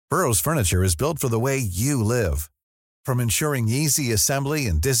Burrow's furniture is built for the way you live. From ensuring easy assembly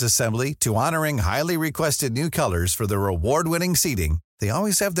and disassembly to honoring highly requested new colors for their award-winning seating, they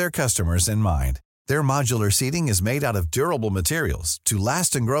always have their customers in mind. Their modular seating is made out of durable materials to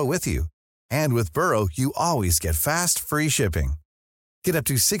last and grow with you. And with Burrow, you always get fast, free shipping. Get up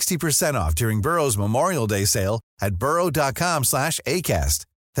to 60% off during Burrow's Memorial Day sale at burrow.com/ACAST.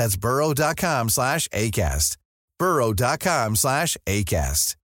 That's burrow.com/ACAST.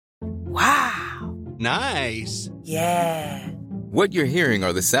 burrow.com/ACAST. Wow. Nice. Yeah. What you're hearing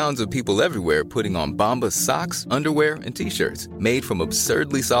are the sounds of people everywhere putting on Bombas socks, underwear, and T-shirts made from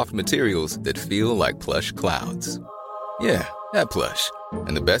absurdly soft materials that feel like plush clouds. Yeah, that plush.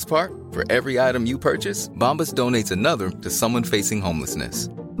 And the best part? For every item you purchase, Bombas donates another to someone facing homelessness.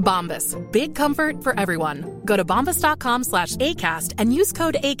 Bombas. Big comfort for everyone. Go to bombas.com/ACAST and use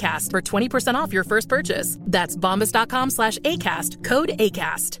code ACAST for 20% off your first purchase. That's bombas.com/ACAST. Code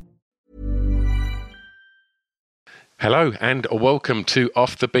ACAST. Hello and welcome to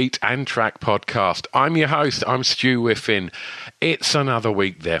Off the Beat and Track podcast. I'm your host, I'm Stu Whiffin. It's another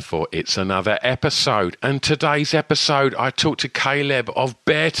week, therefore it's another episode. And today's episode, I talked to Caleb of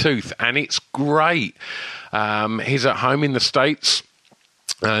Beartooth, and it's great. He's at home in the States,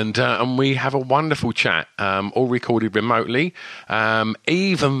 and we have a wonderful chat, all recorded remotely,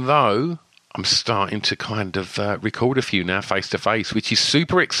 even though I'm starting to kind of record a few now face-to-face, which is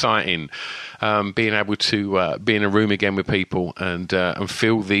super exciting, being able to be in a room again with people and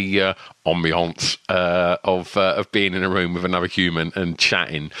feel the ambiance of being in a room with another human and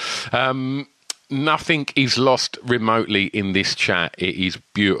chatting. Nothing is lost remotely in this chat. It is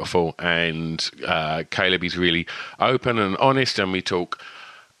beautiful, and Caleb is really open and honest, and we talk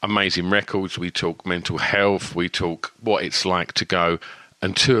amazing records, we talk mental health, we talk what it's like to go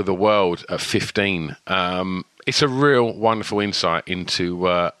and tour the world at 15. It's a real wonderful insight into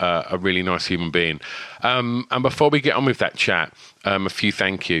a really nice human being. And before we get on with that chat, a few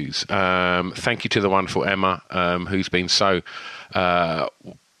thank yous. Thank you to the wonderful Emma, who's been so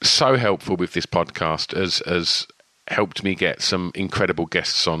helpful with this podcast, as helped me get some incredible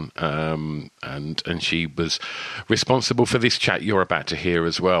guests on, and she was responsible for this chat you're about to hear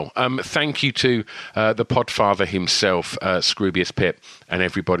as well. Thank you to the podfather himself, Scroobius Pip, and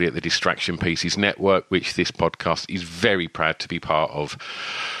everybody at the Distraction Pieces Network, which this podcast is very proud to be part of.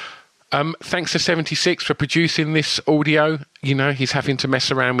 Thanks to 76 for producing this audio. You know, he's having to mess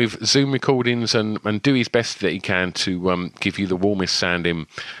around with Zoom recordings and do his best that he can to give you the warmest sounding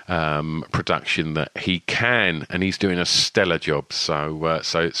production that he can, and he's doing a stellar job. So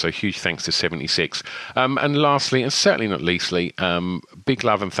huge thanks to 76. And lastly, and certainly not leastly, big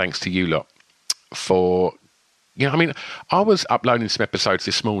love and thanks to you lot for, I was uploading some episodes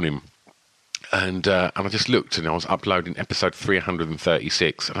this morning. And I just looked, and I was uploading episode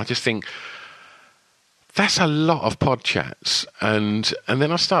 336, and I just think that's a lot of pod chats. And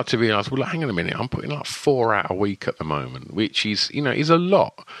then I start to realise, well, hang on a minute, I'm putting like 4 out a week at the moment, which is a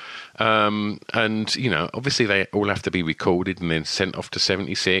lot. And obviously they all have to be recorded and then sent off to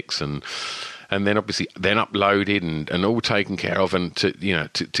 76, and then obviously then uploaded and all taken care of, and to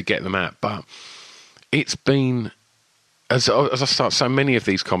get them out. But it's been, As I start so many of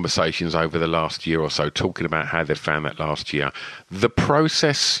these conversations over the last year or so, talking about how they found that last year, the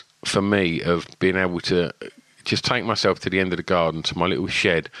process for me of being able to just take myself to the end of the garden, to my little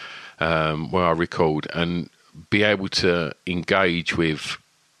shed where I record, and be able to engage with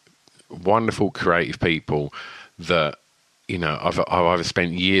wonderful creative people that, I've either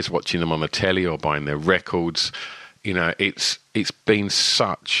spent years watching them on the telly or buying their records. It's been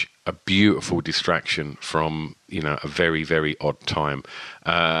such a beautiful distraction from a very, very odd time,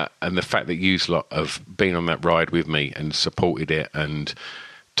 and the fact that you lot have been on that ride with me and supported it and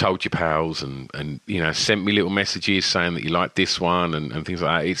told your pals and sent me little messages saying that you like this one and things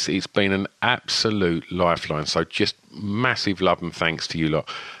like that. It's been an absolute lifeline. So just massive love and thanks to you lot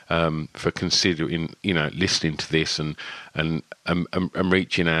for considering listening to this and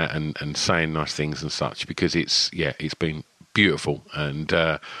reaching out and saying nice things and such, because it's been beautiful. And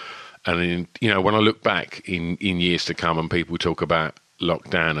when I look back in years to come and people talk about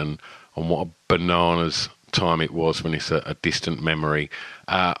lockdown and what a bananas time it was when it's a distant memory,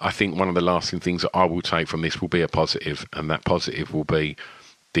 I think one of the lasting things that I will take from this will be a positive, and that positive will be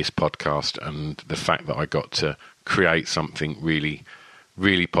this podcast and the fact that I got to create something really,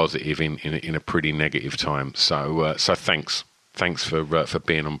 really positive in a pretty negative time. So thanks for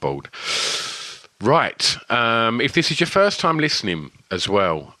being on board. Right, if this is your first time listening as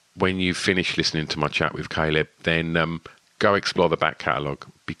well, when you finish listening to my chat with Caleb, then go explore the back catalogue,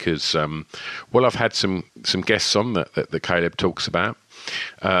 because I've had some guests on that Caleb talks about,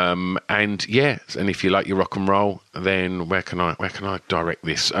 And if you like your rock and roll, then where can I direct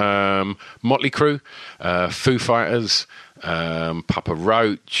this? Motley Crue, Foo Fighters, Papa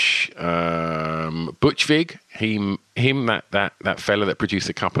Roach, Butch Vig, that fella that produced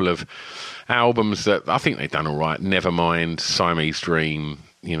a couple of albums that I think they've done all right. Nevermind, Siamese Dream,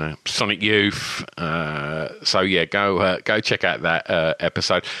 Sonic Youth. Go check out that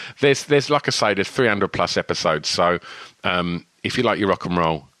episode. There's like I say, there's 300 plus episodes. So if you like your rock and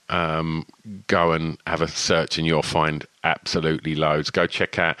roll, go and have a search and you'll find absolutely loads. Go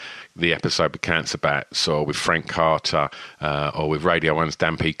check out the episode with Cancer Bats or with Frank Carter or with Radio 1's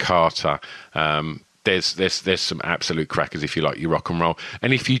Dan P. Carter. There's some absolute crackers if you like your rock and roll.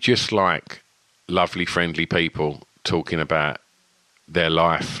 And if you just like lovely, friendly people talking about their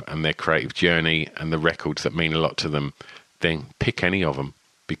life and their creative journey and the records that mean a lot to them, then pick any of them,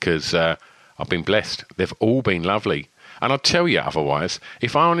 because I've been blessed. They've all been lovely. And I'll tell you otherwise,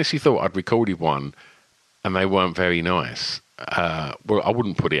 if I honestly thought I'd recorded one and they weren't very nice, well, I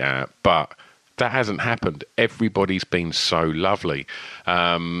wouldn't put it out. But that hasn't happened. Everybody's been so lovely.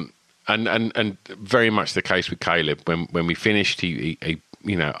 And very much the case with Caleb. When we finished, he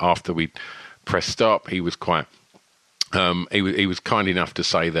after we pressed stop, he was quite... he was kind enough to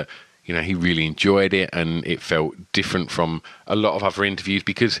say that, he really enjoyed it and it felt different from a lot of other interviews,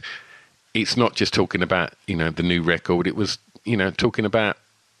 because it's not just talking about, the new record. It was, talking about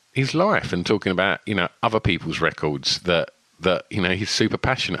his life and talking about, other people's records that he's super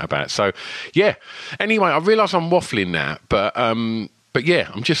passionate about. So, yeah. Anyway, I realise I'm waffling now, but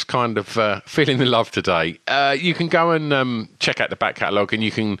yeah, I'm just kind of feeling the love today. You can go and check out the back catalogue, and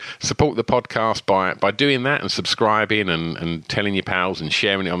you can support the podcast by doing that and subscribing and telling your pals and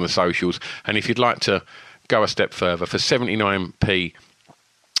sharing it on the socials. And if you'd like to go a step further, for 79p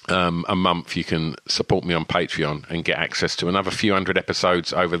a month, you can support me on Patreon and get access to another few hundred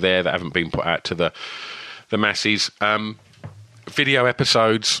episodes over there that haven't been put out to the masses. Video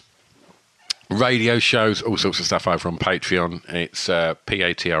episodes, radio shows, all sorts of stuff over on Patreon. It's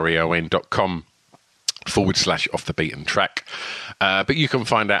patreon.com/off the beaten track. But you can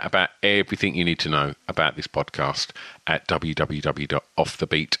find out about everything you need to know about this podcast at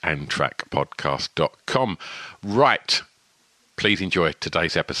www.offthebeatandtrackpodcast.com. Right. Please enjoy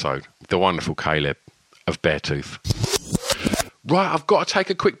today's episode with the wonderful Caleb of Beartooth. Right, I've got to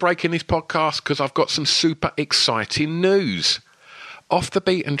take a quick break in this podcast because I've got some super exciting news. Off the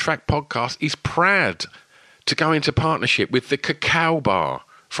Beaten Track podcast is proud to go into partnership with the Cacao Bar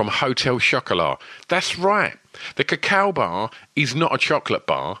from Hotel Chocolat. That's right. The Cacao Bar is not a chocolate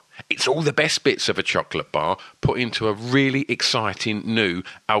bar. It's all the best bits of a chocolate bar put into a really exciting new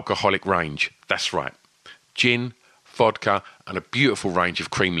alcoholic range. That's right. Gin, vodka, and a beautiful range of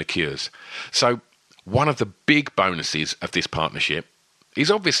cream liqueurs. So one of the big bonuses of this partnership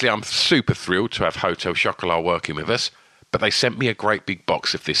is obviously I'm super thrilled to have Hotel Chocolat working with us, but they sent me a great big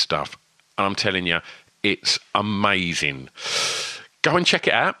box of this stuff, and I'm telling you, it's amazing. Go and check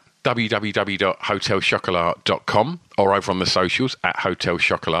it out, www.hotelchocolat.com, or over on the socials at Hotel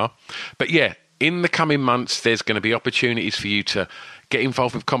Chocolat. But yeah, in the coming months, there's going to be opportunities for you to get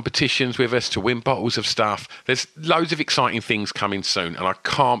involved with competitions with us, to win bottles of stuff. There's loads of exciting things coming soon, and I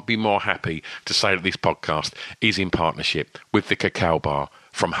can't be more happy to say that this podcast is in partnership with the Cacao Bar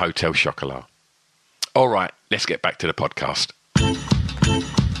from Hotel Chocolat. All right, let's get back to the podcast.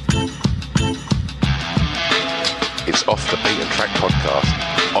 It's Off the Beaten Track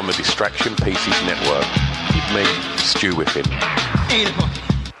podcast on the Distraction Pieces Network with me, Stu Whiffen.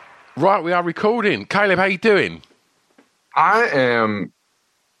 Right, we are recording. Caleb, how you doing? I am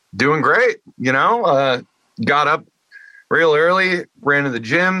doing great. Got up real early, ran to the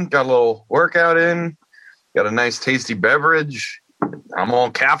gym, got a little workout in, got a nice tasty beverage. I'm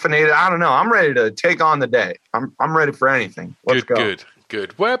all caffeinated. I don't know. I'm ready to take on the day. I'm ready for anything. Let's go.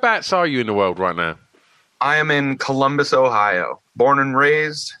 Good. Whereabouts are you in the world right now? I am in Columbus, Ohio. Born and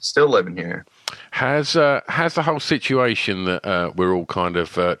raised, still living here. Has the whole situation that we're all kind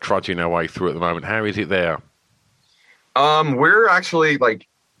of trudging our way through at the moment, how is it there? We're actually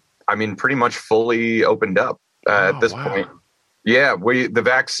pretty much fully opened up at this point. Yeah, the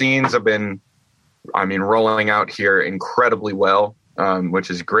vaccines have been, rolling out here incredibly well,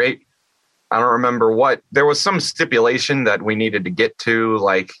 which is great. I don't remember there was some stipulation that we needed to get to,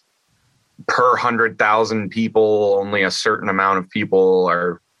 per 100,000 people, only a certain amount of people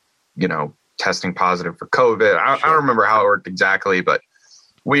are, testing positive for COVID. I don't remember how it worked exactly, but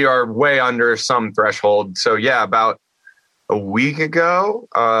we are way under some threshold. So yeah, about a week ago,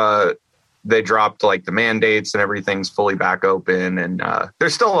 they dropped the mandates and everything's fully back open. And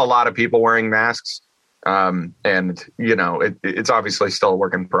there's still a lot of people wearing masks. And, you know, it's obviously still a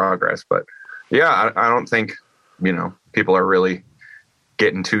work in progress, but yeah, I don't think, you know, people are really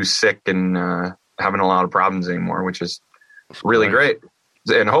getting too sick and having a lot of problems anymore, which is really great.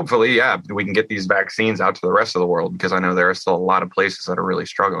 And hopefully, yeah, we can get these vaccines out to the rest of the world, because I know there are still a lot of places that are really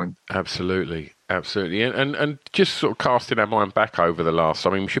struggling. Absolutely. And just sort of casting our mind back over the last, I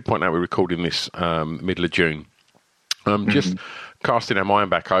mean, we should point out we're recording this middle of June. Just casting our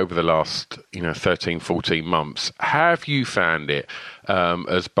mind back over the last, 13, 14 months, have you found it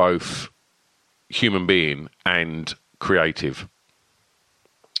as both human being and creative?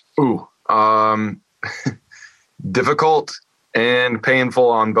 Ooh, difficult and painful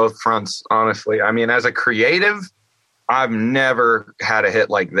on both fronts, honestly. I mean, as a creative, I've never had a hit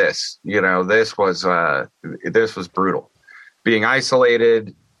like this. You know, this was brutal. Being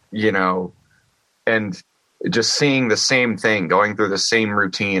isolated, and just seeing the same thing, going through the same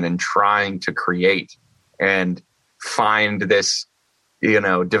routine and trying to create and find this,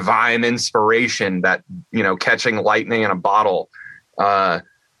 divine inspiration that, catching lightning in a bottle. I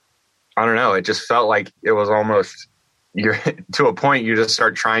don't know. It just felt like it was almost, you're to a point you just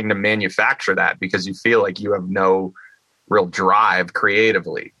start trying to manufacture that, because you feel like you have no real drive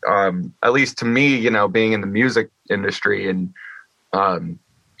creatively. At least to me, being in the music industry, and,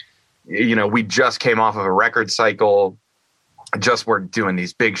 we just came off of a record cycle, just were doing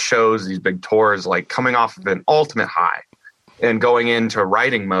these big shows, these big tours, like coming off of an ultimate high and going into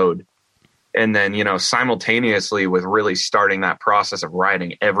writing mode. And then, simultaneously with really starting that process of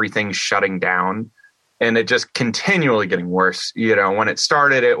writing, everything's shutting down. And it just continually getting worse. When it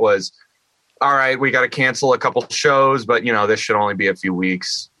started, it was, all right, we got to cancel a couple shows, but, this should only be a few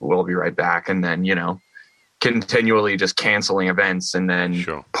weeks. We'll be right back. And then, continually just canceling events, and then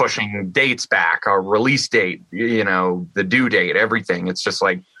pushing dates back, our release date, the due date, everything. It's just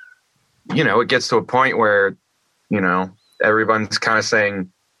like, it gets to a point where, everyone's kind of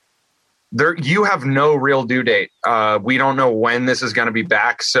saying, you have no real due date. We don't know when this is going to be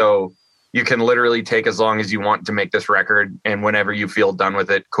back. So you can literally take as long as you want to make this record, and whenever you feel done with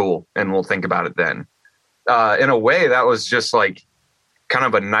it, cool. And we'll think about it then. In a way, that was just like kind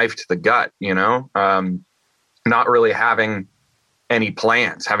of a knife to the gut, not really having any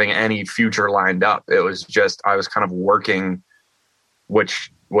plans, having any future lined up. It was just, I was kind of working, what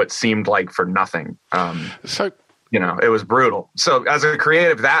seemed like for nothing. It was brutal. So as a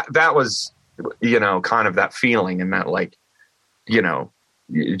creative, that was, kind of that feeling, and that, like,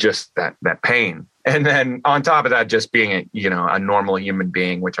 just that pain. And then on top of that, just being a normal human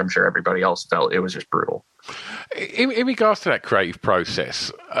being, which I'm sure everybody else felt, it was just brutal. In regards to that creative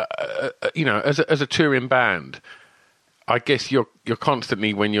process, as a touring band, I guess you're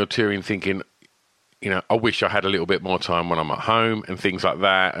constantly, when you're touring, thinking, I wish I had a little bit more time when I'm at home and things like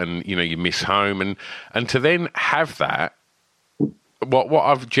that. And, you miss home, and to then have that, what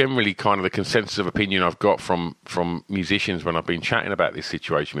I've generally kind of the consensus of opinion I've got from musicians when I've been chatting about this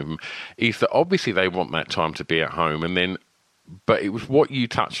situation with them is that obviously they want that time to be at home. And then, but it was what you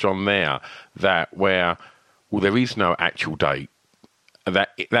touched on there, that where, well, there is no actual date.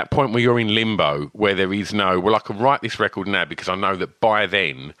 That point where you're in limbo, where there is no, well, I can write this record now because I know that by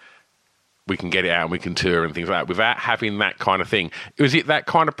then we can get it out and we can tour and things like that, without having that kind of thing. Was it that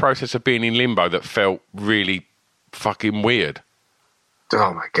kind of process of being in limbo that felt really fucking weird?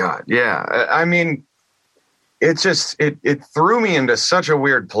 Oh my God. Yeah. I mean, it's just, it threw me into such a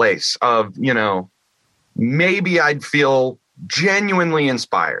weird place of, maybe I'd feel genuinely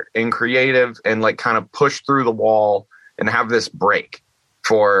inspired and creative and like kind of push through the wall and have this break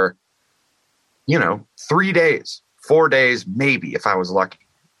for, 3 days, 4 days, maybe if I was lucky.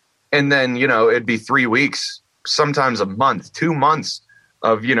 And then, it'd be 3 weeks, sometimes a month, 2 months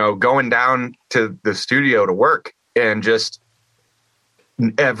of, going down to the studio to work, and just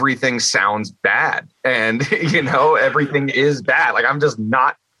everything sounds bad. And, everything is bad. Like, I'm just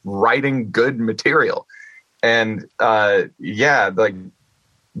not writing good material. And, like,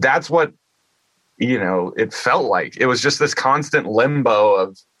 that's what, it felt like. It was just this constant limbo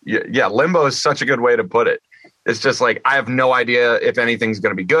of, limbo is such a good way to put it. It's just like, I have no idea if anything's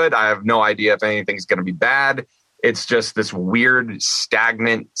going to be good. I have no idea if anything's going to be bad. It's just this weird,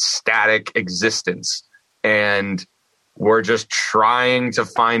 stagnant, static existence. And we're just trying to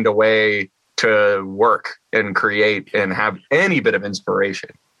find a way to work and create and have any bit of inspiration.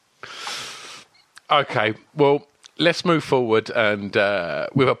 Okay, well, let's move forward and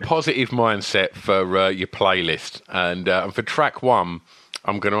with a positive mindset for your playlist. And for track one,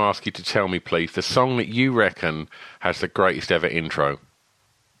 I'm going to ask you to tell me, please, the song that you reckon has the greatest ever intro.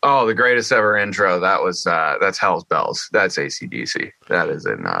 Oh, the greatest ever intro. That's Hell's Bells. That's AC/DC. That is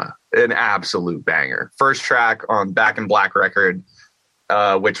an absolute banger. First track on Back in Black record,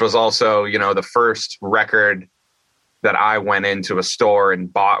 which was also, the first record that I went into a store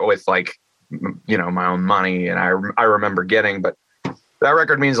and bought with my own money. And I remember getting, but that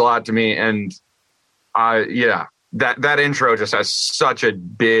record means a lot to me. And that intro just had such a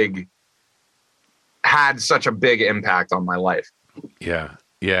big impact on my life. Yeah.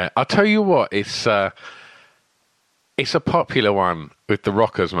 Yeah, I'll tell you what, it's a popular one with the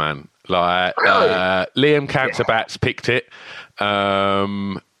rockers, man. Like Liam Canterbat's picked it,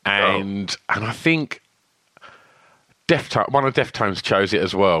 and I think one of Deftones chose it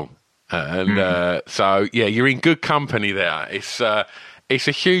as well. And so yeah, you're in good company there. It's a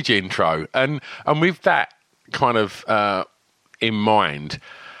huge intro, and with that kind of in mind,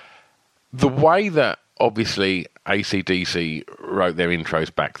 the way that obviously AC/DC wrote their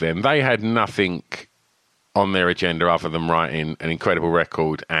intros back then, they had nothing on their agenda other than writing an incredible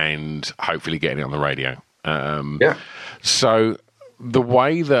record and hopefully getting it on the radio. So the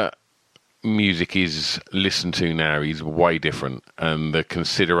way that music is listened to now is way different, and the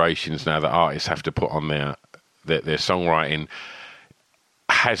considerations now that artists have to put on their songwriting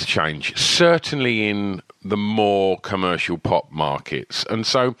has changed, certainly in the more commercial pop markets. And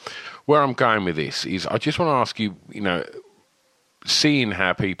so where I'm going with this is I just want to ask you, seeing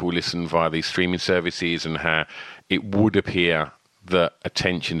how people listen via these streaming services and how it would appear that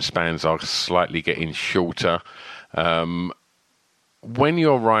attention spans are slightly getting shorter, when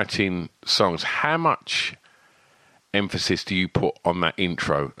you're writing songs, how much emphasis do you put on that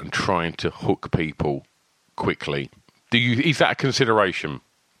intro and trying to hook people quickly? Is that a consideration?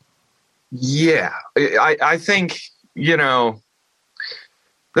 Yeah, I think,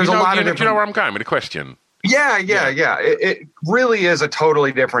 there's a lot of different... Do you know where I'm going with the question? Yeah. It really is a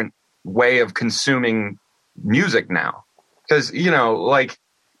totally different way of consuming music now. Because,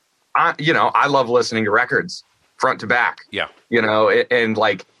 I love listening to records front to back. Yeah. And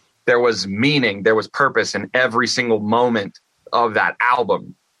there was meaning, there was purpose in every single moment of that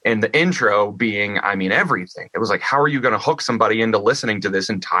album. And the intro being, everything. It was like, how are you going to hook somebody into listening to this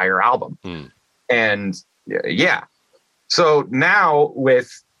entire album? And yeah. So now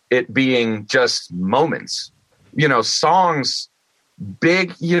with it being just moments, songs,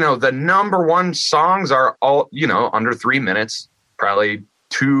 big, the number one songs are all, under 3 minutes, probably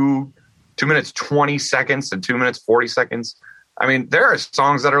 2 minutes, 20 seconds to 2 minutes, 40 seconds. There are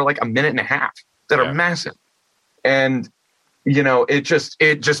songs that are like a minute and a half that are massive. And, it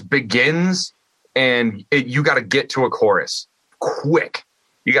just begins, and you got to get to a chorus quick.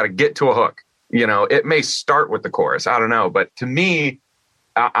 You got to get to a hook. It may start with the chorus. I don't know. But to me,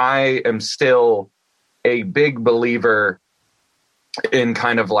 I am still a big believer in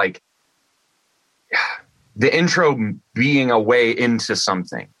kind of like the intro being a way into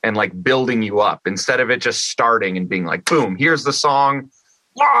something and like building you up instead of it just starting and being like, boom, here's the song.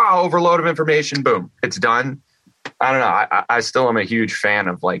 Wow, overload of information. Boom, it's done. I don't know. I still am a huge fan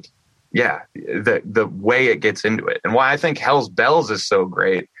of the way it gets into it. And why I think Hell's Bells is so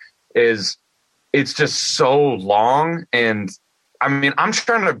great is it's just so long. And I'm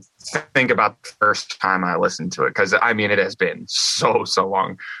trying to think about the first time I listened to it, because it has been so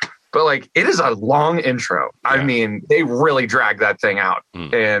long. But it is a long intro. Yeah. They really drag that thing out.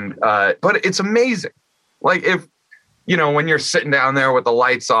 And but it's amazing. If when you're sitting down there with the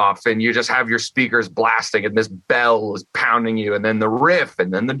lights off and you just have your speakers blasting and this bell is pounding you, and then the riff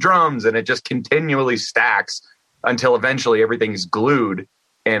and then the drums, and it just continually stacks until eventually everything's glued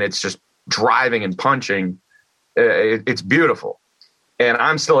and it's just driving and punching. It's beautiful. And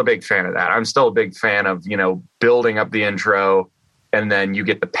I'm still a big fan of that. I'm still a big fan of, building up the intro, and then you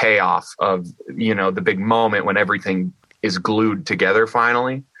get the payoff of, the big moment when everything is glued together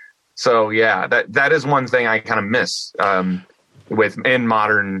finally. So yeah, that is one thing I kind of miss in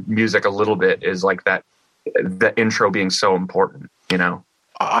modern music a little bit, is like that, the intro being so important,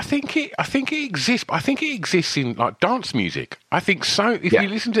 I think it exists. I think it exists in like dance music. I think so. If you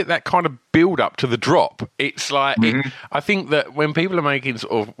listen to that kind of build up to the drop, it's like I think that when people are making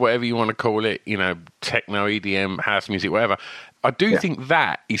sort of whatever you want to call it, techno, EDM, house music, whatever, I do think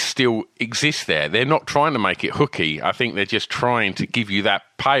that is still exists there. They're not trying to make it hooky. I think they're just trying to give you that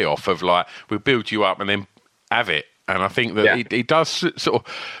payoff of like, we'll build you up and then have it. And I think that it does sort of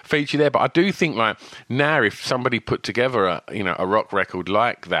feature there. But I do think like now, if somebody put together a rock record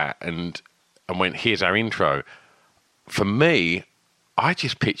like that and went, here's our intro, for me, I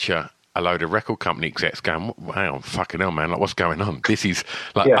just picture a load of record company execs going, wow, fucking hell, man, like, what's going on? This is,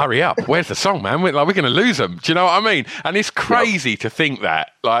 like, hurry up. Where's the song, man? We're going to lose them. Do you know what I mean? And it's crazy to think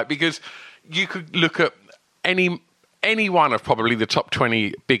that, like, because you could look at any one of probably the top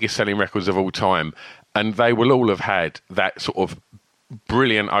 20 biggest selling records of all time, and they will all have had that sort of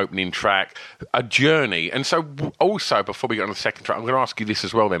brilliant opening track, a journey. And so also, before we get on the second track, I'm going to ask you this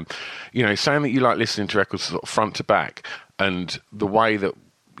as well then. You know, saying that you like listening to records sort of front to back, and the way that,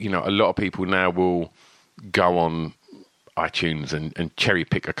 you know, a lot of people now will go on iTunes and cherry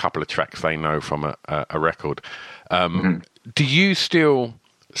pick a couple of tracks they know from a record. Do you still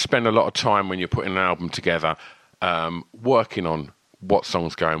spend a lot of time when you're putting an album together working on what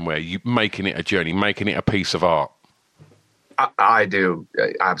song's going where, you making it a journey, making it a piece of art? I do.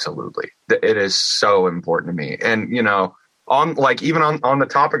 Absolutely. It is so important to me. And, you know, on like, even on the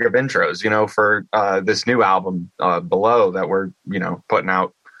topic of intros, you know, for this new album Below that we're, you know, putting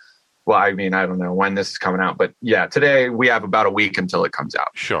out. Well, I mean, I don't know when this is coming out, but yeah, today we have about a week until it comes out.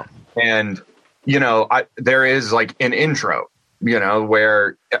 Sure. And, you know, there is like an intro, you know,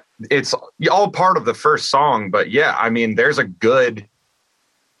 where it's all part of the first song. But yeah, I mean, there's a good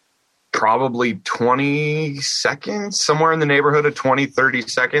probably 20 seconds, somewhere in the neighborhood of 20, 30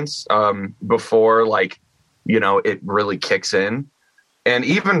 seconds before, like, you know, it really kicks in. And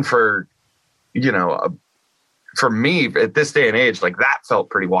even for, you know, for me at this day and age, like, that felt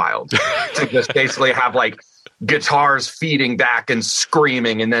pretty wild to just basically have like guitars feeding back and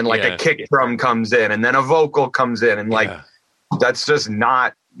screaming, and then like a kick drum comes in, and then a vocal comes in, and like that's just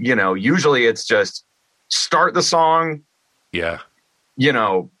not, you know, usually it's just start the song, you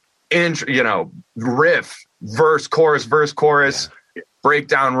know, you know, riff, verse, chorus,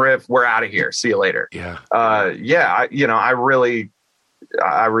 breakdown, riff, we're out of here, see you later. You know, I really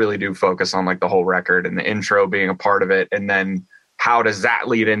do focus on like the whole record and the intro being a part of it. And then how does that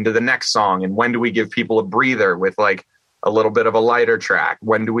lead into the next song? And when do we give people a breather with like a little bit of a lighter track?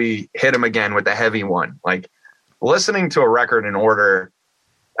 When do we hit them again with a heavy one? Like, listening to a record in order,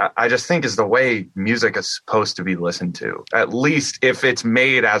 I just think is the way music is supposed to be listened to, at least if it's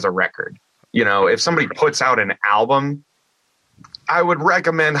made as a record. You know, if somebody puts out an album, I would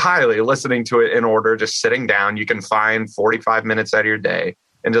recommend highly listening to it in order, just sitting down. You can find 45 minutes out of your day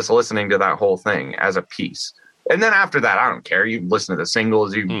and just listening to that whole thing as a piece. And then after that, I don't care. You listen to the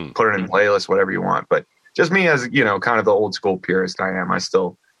singles, you put it in playlists, whatever you want. But just me as, you know, kind of the old school purist I am, I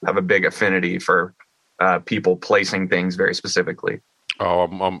still have a big affinity for people placing things very specifically. Oh,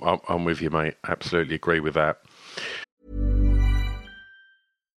 I'm with you, mate. Absolutely agree with that.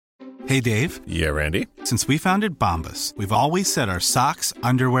 Hey, Dave. Yeah, Randy. Since we founded Bombas, we've always said our socks,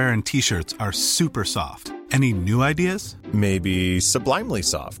 underwear, and T-shirts are super soft. Any new ideas? Maybe sublimely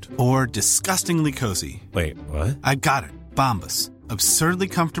soft. Or disgustingly cozy. Wait, what? I got it. Bombas. Absurdly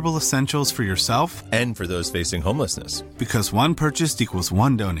comfortable essentials for yourself and for those facing homelessness. Because one purchased equals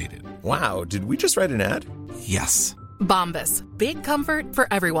one donated. Wow, did we just write an ad? Yes. Bombas. Big comfort for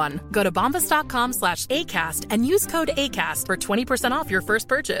everyone. Go to bombas.com/ACAST and use code ACAST for 20% off your first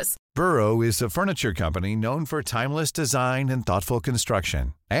purchase. Burrow is a furniture company known for timeless design and thoughtful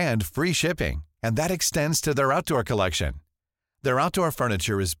construction, and free shipping. And that extends to their outdoor collection. Their outdoor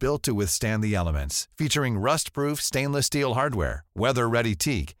furniture is built to withstand the elements, featuring rust-proof stainless steel hardware, weather-ready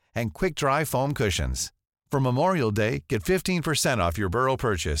teak, and quick-dry foam cushions. For Memorial Day, get 15% off your Burrow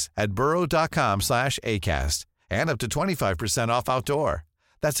purchase at burrow.com/ACAST. And up to 25% off outdoor.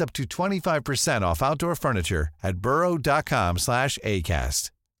 That's up to 25% off outdoor furniture at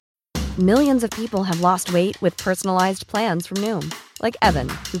burrow.com/ACAST. Millions of people have lost weight with personalized plans from Noom. Like Evan,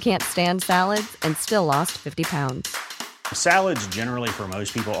 who can't stand salads and still lost 50 pounds. Salads generally for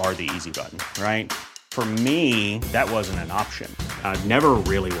most people are the easy button, right? For me, that wasn't an option. I never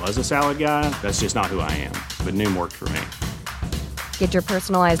really was a salad guy. That's just not who I am. But Noom worked for me. Get your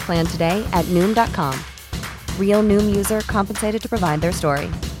personalized plan today at Noom.com. Real Noom user compensated to provide their story.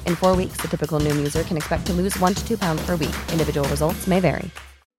 In 4 weeks, the typical Noom user can expect to lose 1 to 2 pounds per week. Individual results may vary.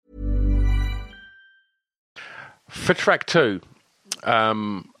 For track 2,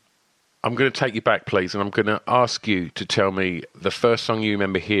 I'm going to take you back, please, and I'm going to ask you to tell me the first song you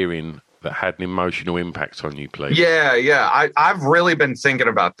remember hearing that had an emotional impact on you, please. Yeah. I've really been thinking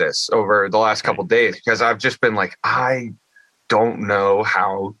about this over the last couple of days, because I've just been like, I don't know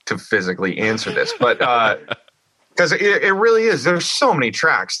how to physically answer this, but because it really is. There's so many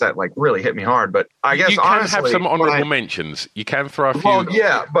tracks that like really hit me hard, but I guess you can honestly, have some honorable mentions. You can throw a few. Well,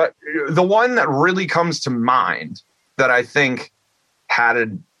 yeah, but the one that really comes to mind that I think had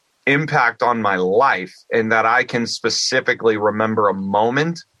an impact on my life, and that I can specifically remember a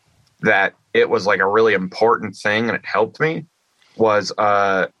moment that it was like a really important thing and it helped me, was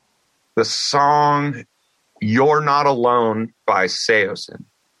the song You're Not Alone by Seosin.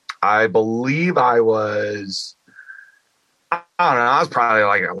 I believe I was probably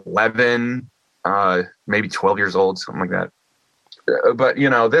like 11, maybe 12 years old, something like that. But,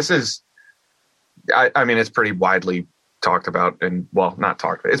 this is, I mean, it's pretty widely talked about and, well, not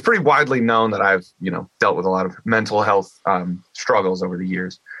talked about. It's pretty widely known that I've, dealt with a lot of mental health struggles over the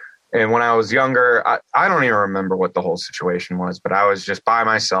years. And when I was younger, I don't even remember what the whole situation was, but I was just by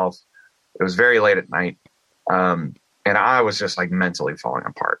myself. It was very late at night. And I was just like mentally falling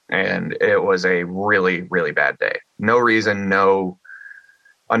apart. And it was a really, really bad day. No reason, no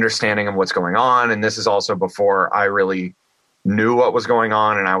understanding of what's going on. And this is also before I really knew what was going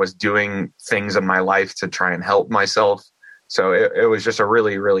on. And I was doing things in my life to try and help myself. So it was just a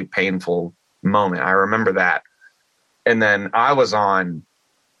really, really painful moment. I remember that. And then I was on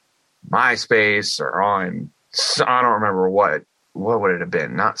MySpace or on, I don't remember what would it have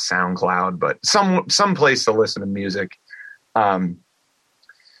been? Not SoundCloud, but some place to listen to music. And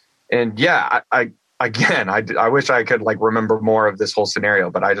yeah, I wish I could like remember more of this whole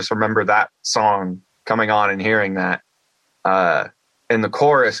scenario, but I just remember that song coming on and hearing that, and the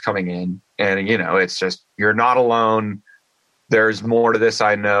chorus coming in, and it's just, you're not alone. There's more to this.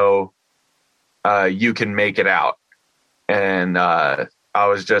 I know, you can make it out. And, I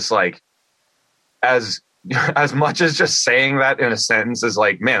was just like, as much as just saying that in a sentence is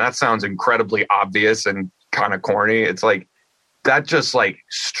like, man, that sounds incredibly obvious and kind of corny. It's like, that just like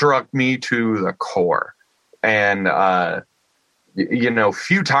struck me to the core. And,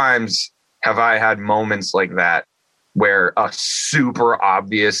 few times have I had moments like that where a super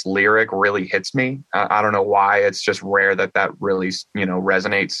obvious lyric really hits me. I don't know why. It's just rare that really,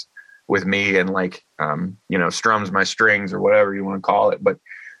 resonates with me and like, strums my strings or whatever you want to call it. But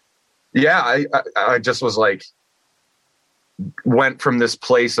yeah, I just was like, went from this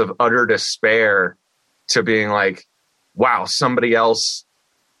place of utter despair to being like, wow, somebody else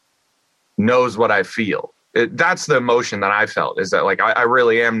knows what I feel. That's the emotion that I felt, is that like, I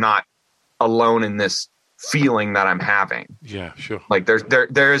really am not alone in this feeling that I'm having. Yeah, sure. Like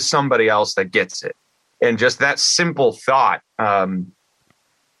there is somebody else that gets it. And just that simple thought,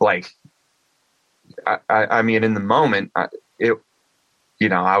 like, I mean, in the moment, I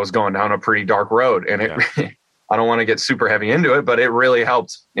was going down a pretty dark road, and I don't want to get super heavy into it, but it really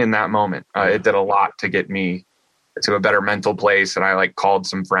helped in that moment. It did a lot to get me to a better mental place. And I like called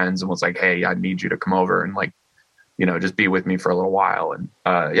some friends and was like, hey, I need you to come over and like, just be with me for a little while. And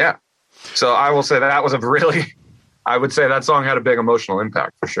yeah, so I will say that was I would say that song had a big emotional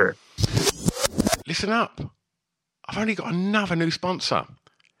impact for sure. Listen up. I've only got another new sponsor,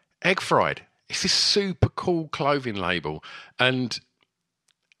 Egg Fried. It's this super cool clothing label. And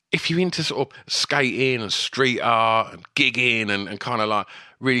if you're into sort of skating and street art and gigging and kind of like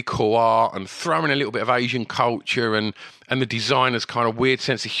really cool art and throwing a little bit of Asian culture and the designer's kind of weird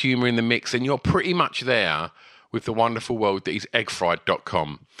sense of humor in the mix, then you're pretty much there with the wonderful world that is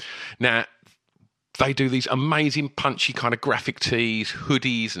eggfried.com. Now, they do these amazing punchy kind of graphic tees,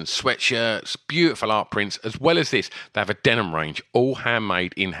 hoodies and sweatshirts, beautiful art prints, as well as this, they have a denim range, all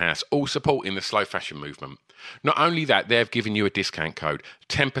handmade in-house, all supporting the slow fashion movement. Not only that, they've given you a discount code,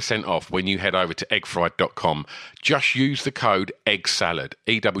 10% off when you head over to eggfried.com. Just use the code EGGSALAD,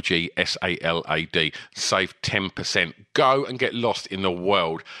 EGGSALAD, save 10%. Go and get lost in the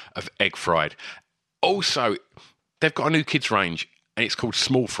world of Egg Fried. Also, they've got a new kids range, and it's called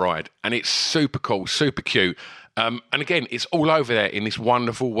Small Fried, and it's super cool, super cute. And again, it's all over there in this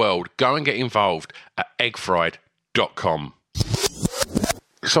wonderful world. Go and get involved at eggfried.com.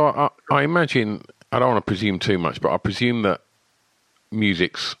 So I imagine, I don't want to presume too much, but I presume that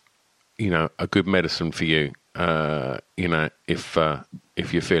music's, a good medicine for you,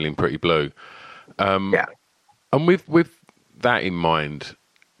 if you're feeling pretty blue. Yeah. And with that in mind,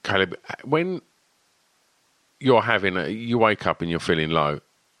 Caleb, when you wake up and you're feeling low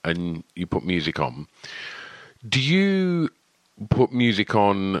and you put music on, do you put music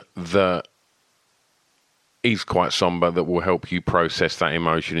on that is quite somber, that will help you process that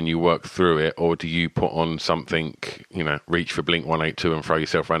emotion and you work through it? Or do you put on something, reach for Blink 182 and throw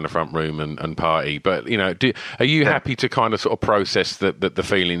yourself around the front room and party? But, are you happy to kind of sort of process the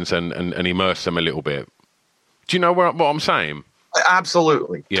feelings and immerse them a little bit? Do you know what I'm saying?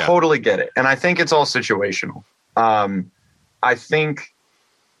 Absolutely. Yeah. Totally get it. And I think it's all situational. I think,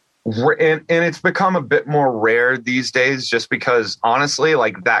 and it's become a bit more rare these days, just because honestly,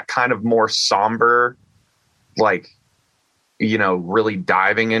 like that kind of more somber, like, really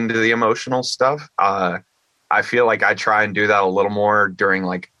diving into the emotional stuff. I feel like I try and do that a little more during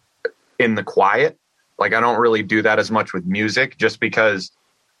like in the quiet. Like I don't really do that as much with music, just because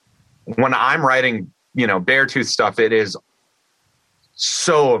when I'm writing, Beartooth stuff, it is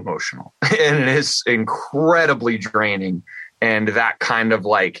so emotional and it is incredibly draining. And that kind of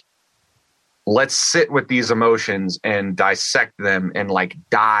like, let's sit with these emotions and dissect them and like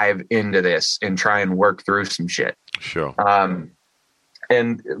dive into this and try and work through some shit. Sure.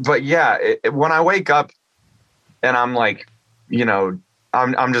 But yeah, when I wake up and I'm like,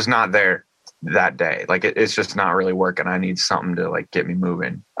 I'm just not there that day. Like it's just not really working. I need something to like get me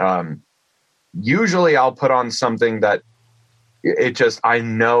moving. Usually I'll put on something that I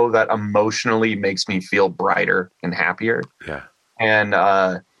know that emotionally makes me feel brighter and happier. Yeah. And,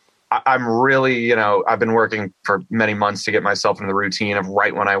 I'm really, I've been working for many months to get myself into the routine of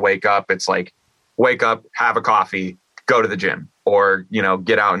right when I wake up, it's like wake up, have a coffee, go to the gym, or,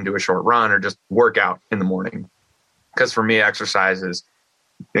 get out and do a short run or just work out in the morning. Because for me, exercise is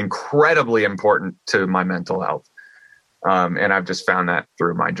incredibly important to my mental health. And I've just found that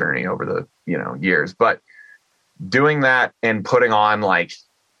through my journey over the, years. But doing that and putting on like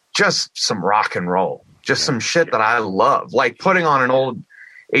just some rock and roll, just some shit that I love, like putting on an old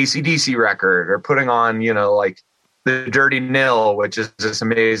AC/DC record or putting on, like the Dirty Nil, which is this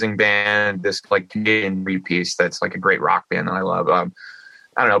amazing band, this like Canadian three-piece that's like a great rock band that I love. I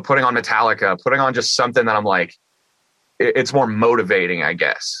don't know, putting on Metallica, putting on just something that I'm like, it's more motivating, I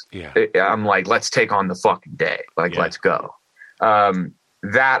guess. Yeah. I'm like, let's take on the fucking day. Like, let's go.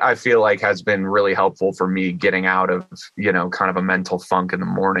 That I feel like has been really helpful for me getting out of, kind of a mental funk in the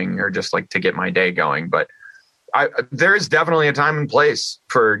morning or just like to get my day going. But there is definitely a time and place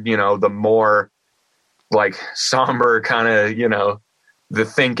for, the more like somber kind of, the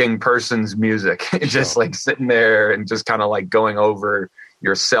thinking person's music, just like sitting there and just kind of like going over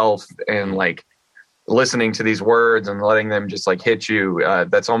yourself and like listening to these words and letting them just like hit you.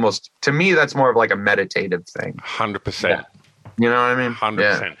 That's almost, to me, that's more of like a meditative thing. 100%. Yeah. You know what I mean?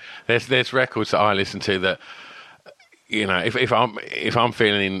 100%. Yeah. There's records that I listen to that, if I'm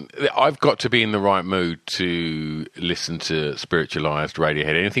feeling, I've got to be in the right mood to listen to Spiritualized,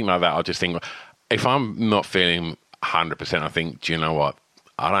 Radiohead, anything like that. I just think if I'm not feeling 100%, I think, do you know what?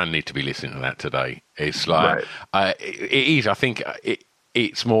 I don't need to be listening to that today. It's like it is. I think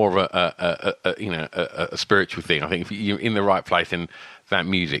it's more of a spiritual thing. I think if you're in the right place, then that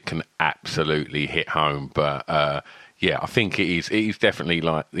music can absolutely hit home. But yeah, I think it is definitely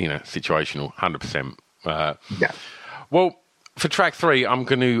like situational, 100%. Yeah. Well, for track 3, I'm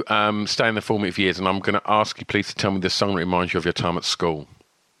going to stay in the formative years, and I'm going to ask you, please, to tell me the song that reminds you of your time at school.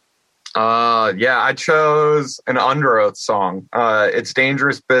 Yeah, I chose an Under Oath song. It's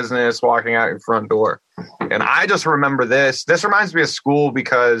Dangerous Business, Walking Out Your Front Door. And I just remember this. This reminds me of school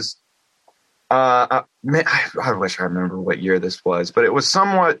because, I wish I remember what year this was, but it was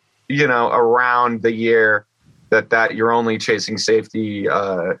somewhat, around the year that You're Only Chasing Safety,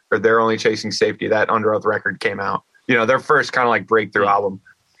 or They're Only Chasing Safety, that Under Oath record came out. Their first kind of like breakthrough album.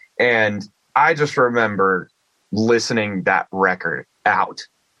 And I just remember listening that record out.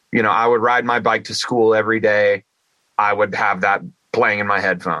 I would ride my bike to school every day. I would have that playing in my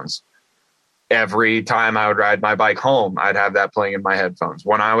headphones. Every time I would ride my bike home, I'd have that playing in my headphones.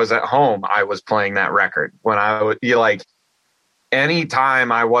 When I was at home, I was playing that record. When I would anytime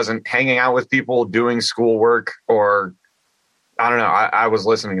I wasn't hanging out with people doing schoolwork or I don't know, I was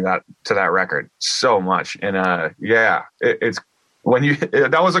listening to that record so much. And it's when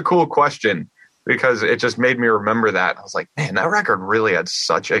that was a cool question because it just made me remember that. I was like, man, that record really had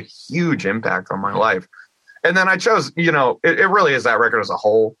such a huge impact on my life. And then I chose, it really is that record as a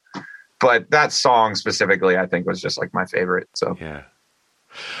whole, but that song specifically, I think was just like my favorite. So yeah.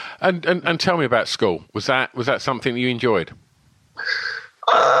 And tell me about school. Was that something you enjoyed?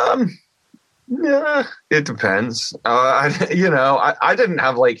 Yeah, it depends. I didn't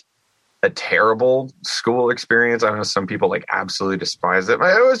have like a terrible school experience. I know some people like absolutely despise it,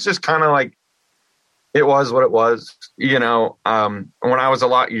 but it was just kind of like, it was what it was. When I was a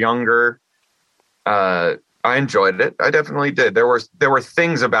lot younger, I enjoyed it. I definitely did. There were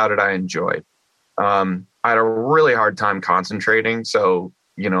things about it I enjoyed. I had a really hard time concentrating. So,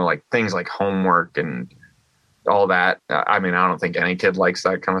 like things like homework and all that. I mean, I don't think any kid likes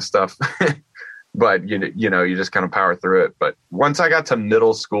that kind of stuff. But you just kind of power through it. But once I got to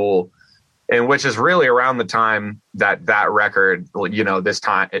middle school, and which is really around the time that record, this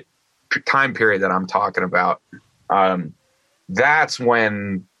time period that I'm talking about, that's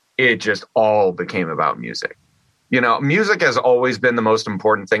when it just all became about music. Music has always been the most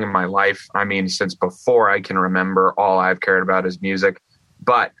important thing in my life. I mean, since before I can remember, all I've cared about is music.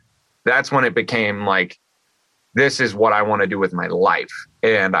 But that's when it became like, this is what I want to do with my life.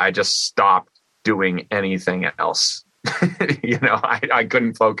 And I just stopped doing anything else. I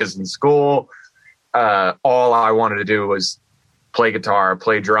couldn't focus in school. All I wanted to do was play guitar,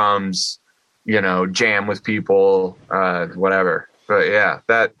 play drums, jam with people, whatever. But yeah,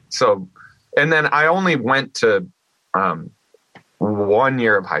 and then I only went to 1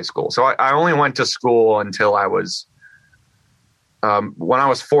 year of high school. So I only went to school until I was, when I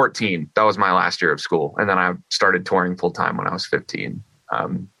was 14, that was my last year of school. And then I started touring full time when I was 15.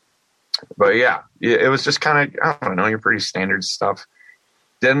 But yeah, it was just kind of, I don't know, your pretty standard stuff.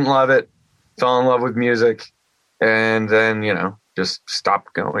 Didn't love it. Fell in love with music. And then, just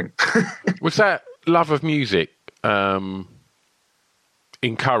stopped going. Was that love of music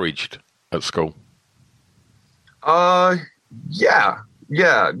encouraged at school? Yeah.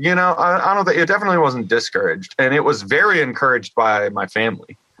 I don't think it definitely wasn't discouraged, and it was very encouraged by my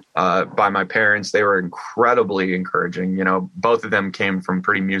family, by my parents. They were incredibly encouraging. Both of them came from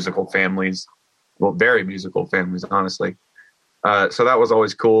pretty musical families, well, very musical families, honestly. So that was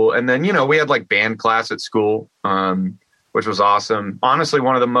always cool. And then, we had like band class at school, which was awesome. Honestly,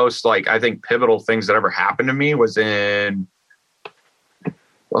 one of the most I think pivotal things that ever happened to me was in, it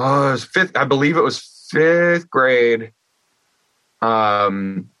was fifth grade.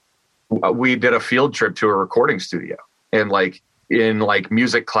 We did a field trip to a recording studio, and in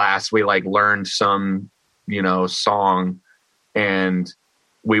music class, we learned some, song, and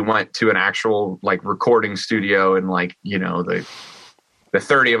we went to an actual recording studio, and the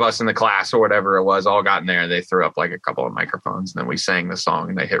 30 of us in the class or whatever it was all got in there. They threw up a couple of microphones, and then we sang the song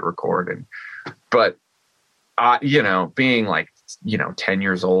and they hit record. But being 10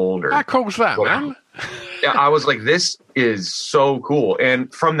 years old or how cool's that, man? Yeah, I was like, this is so cool.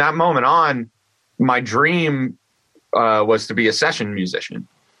 And from that moment on, my dream was to be a session musician.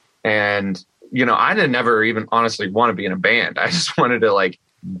 And, I didn't never even honestly want to be in a band. I just wanted to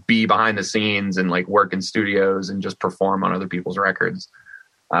be behind the scenes and work in studios and just perform on other people's records.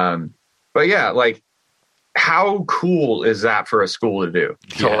 But yeah, how cool is that for a school to do?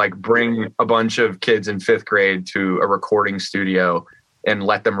 Yeah. To bring a bunch of kids in fifth grade to a recording studio and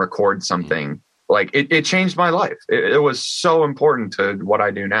let them record something. It changed my life. It was so important to what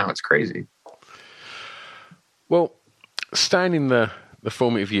I do now. It's crazy. Well, staying in the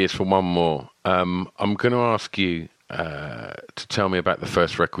formative years for one more, I'm going to ask you to tell me about the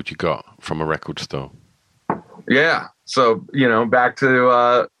first record you got from a record store. Yeah. So, back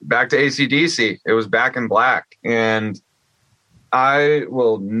to AC/DC. It was Back in Black, and I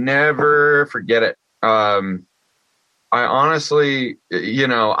will never forget it. I honestly,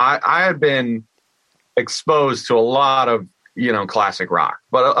 I had been exposed to a lot of, classic rock,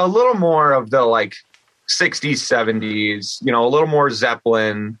 but a little more of the 60s, 70s, a little more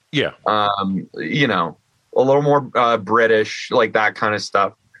Zeppelin. Yeah. A little more British, that kind of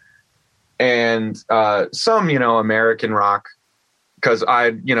stuff. And some, American rock, because I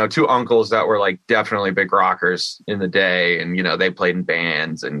had, two uncles that were definitely big rockers in the day. And, they played in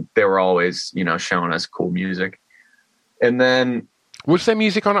bands, and they were always, showing us cool music. And then... Was there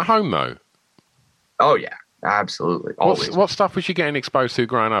music on at home, though? Oh, yeah, absolutely. Always. What stuff was you getting exposed to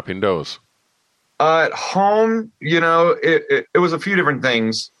growing up indoors? At home, it was a few different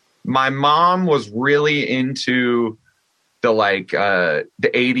things. My mom was really into the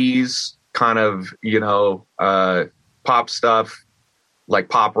 80s kind of, pop stuff,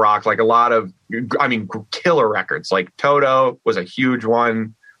 pop rock, a lot of, killer records. Toto was a huge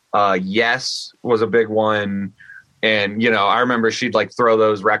one. Yes was a big one. And, I remember she'd throw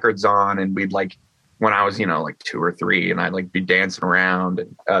those records on, and we'd when I was, 2 or 3, and I'd be dancing around.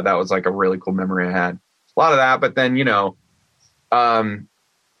 And that was a really cool memory I had. A lot of that, but then, a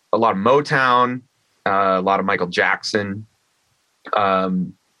lot of Motown, a lot of Michael Jackson.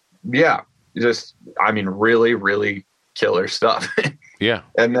 Yeah, just, really, really killer stuff. Yeah.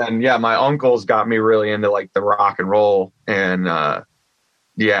 And then, my uncles got me really into the rock and roll. And, that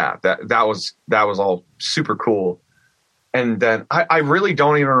was all super cool. And then I really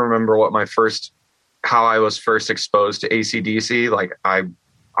don't even remember how I was first exposed to AC/DC. I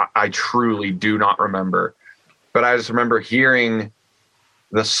truly do not remember, but I just remember hearing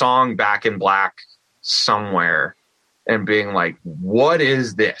the song Back in Black somewhere and being what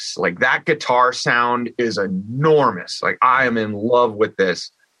is this? That guitar sound is enormous. I am in love with this,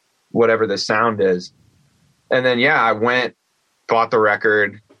 whatever the sound is. And then, I went, bought the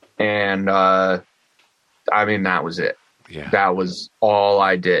record, and that was it. Yeah. That was all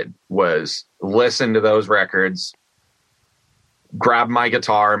I did, was listen to those records, grab my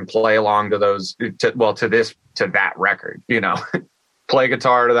guitar and play along to those, to that record, play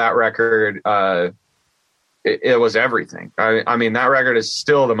guitar to that record. it was everything. I mean, that record is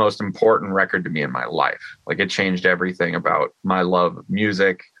still the most important record to me in my life. Like, it changed everything about my love of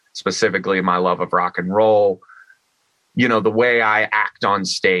music, specifically my love of rock and roll. You know, the way I act on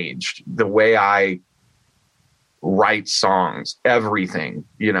stage, the way I write songs, everything,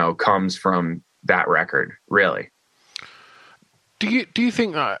 you know, comes from that record, really. Do you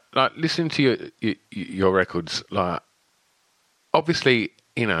think like listening to your records, like, obviously,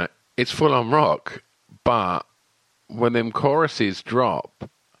 you know, it's full on rock, but when them choruses drop,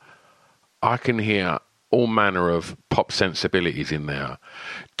 I can hear all manner of pop sensibilities in there.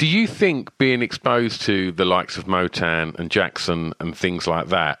 Do you think being exposed to the likes of Motown and Jackson and things like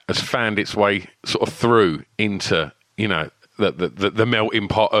that has found its way sort of through into, you know, the melting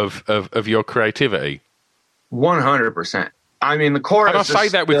pot of your creativity? 100%. I mean, the chorus. And I say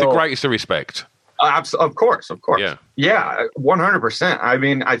that with the greatest of respect. Of course. Yeah, 100%. I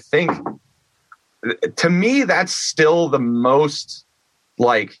mean, I think, to me, that's still the most,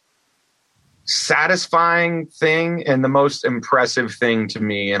 like, satisfying thing and the most impressive thing to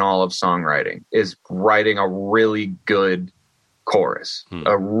me in all of songwriting is writing a really good chorus,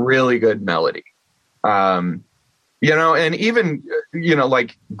 a really good melody. You know, and even, you know,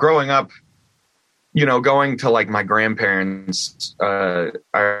 like, growing up, you know, going to, like, my grandparents, I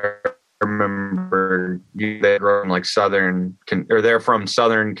remember they grew up in, like, they're from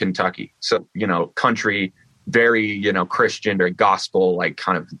Southern Kentucky. So, you know, country, very, you know, Christian, very gospel, like,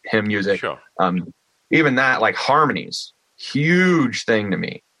 kind of hymn music. Sure. Even that, like, harmonies, huge thing to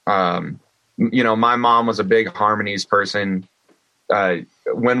me. You know, my mom was a big harmonies person.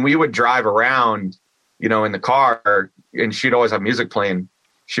 When we would drive around, you know, in the car, and she'd always have music playing,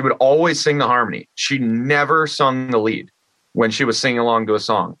 she would always sing the harmony. She never sung the lead when she was singing along to a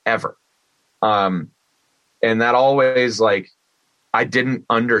song, ever. And that always, like, I didn't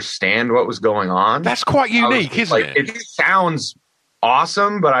understand what was going on. That's quite unique, isn't it? It sounds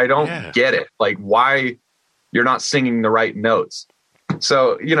awesome, but I don't get it. Like, why you're not singing the right notes.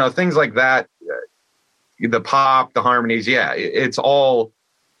 So, you know, things like that, the pop, the harmonies, it's all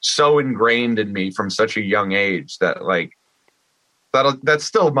so ingrained in me from such a young age that, like, that's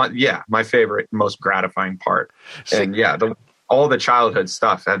still my favorite, most gratifying part. And all the childhood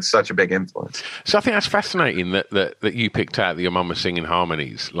stuff had such a big influence. So I think that's fascinating that you picked out that your mum was singing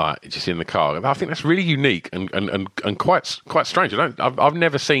harmonies, like, just in the car. I think that's really unique and quite strange. I've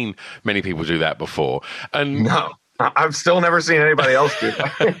never seen many people do that before. And no, I've still never seen anybody else do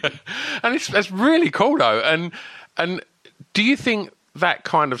that. And that's really cool, though. And do you think that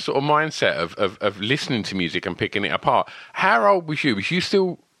kind of sort of mindset of listening to music and picking it apart, how old was you?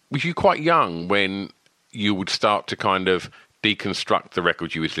 Was you quite young when you would start to kind of deconstruct the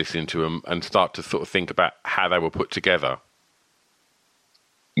records you was listening to and start to sort of think about how they were put together?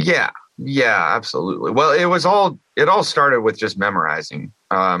 Yeah, absolutely. Well, it all started with just memorizing.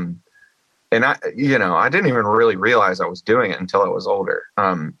 And I didn't even really realize I was doing it until I was older.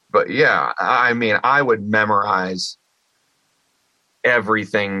 But yeah, I mean, I would memorize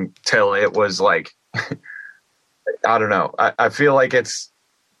everything till it was like, I don't know. I feel like it's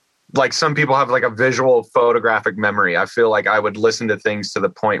like some people have like a visual photographic memory. I feel like I would listen to things to the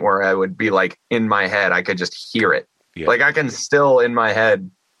point where I would be like, in my head, I could just hear it. Yeah. Like, I can still in my head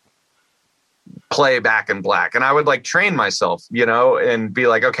play Back in Black, and I would like train myself, you know, and be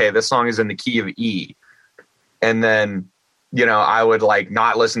like, okay, this song is in the key of E. And then, you know, I would like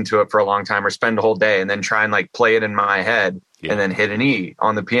not listen to it for a long time or spend a whole day and then try and like play it in my head. Yeah. And then hit an E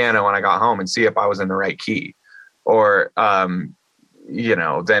on the piano when I got home and see if I was in the right key. Or, you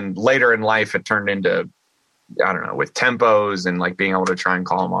know, then later in life, it turned into, I don't know, with tempos and like being able to try and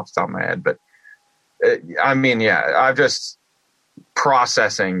call them off the top of my head. But I'm just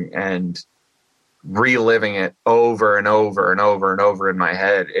processing and reliving it over and over and over and over in my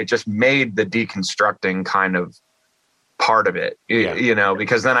head. It just made the deconstructing kind of part of it, you know,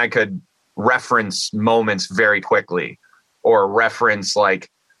 because then I could reference moments very quickly. Or reference like,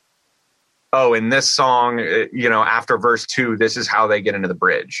 oh, in this song, you know, after verse 2, this is how they get into the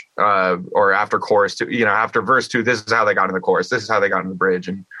bridge. Or after chorus 2, you know, after verse 2, this is how they got into the chorus. This is how they got into the bridge.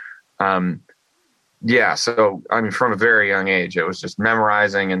 And so, I mean, from a very young age, it was just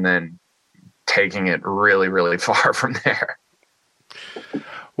memorizing and then taking it really, really far from there.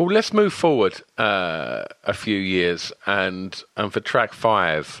 Well, let's move forward a few years. And for track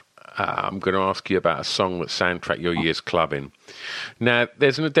 5, I'm going to ask you about a song that soundtracked your years clubbing. Now,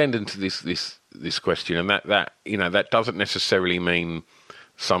 there's an addendum to this question, and that you know, that doesn't necessarily mean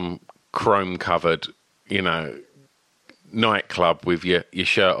some chrome covered, you know, nightclub with your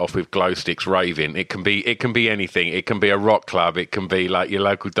shirt off with glow sticks raving. It can be anything. It can be a rock club. It can be like your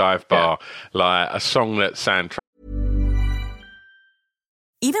local dive bar, like a song that soundtrack.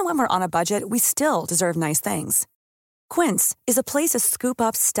 Even when we're on a budget, we still deserve nice things. Quince is a place to scoop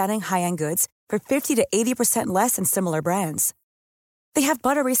up stunning high-end goods for 50 to 80% less than similar brands. They have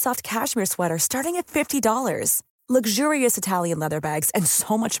buttery soft cashmere sweaters starting at $50, luxurious Italian leather bags, and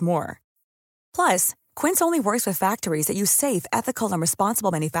so much more. Plus, Quince only works with factories that use safe, ethical, and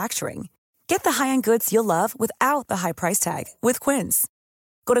responsible manufacturing. Get the high-end goods you'll love without the high price tag with Quince.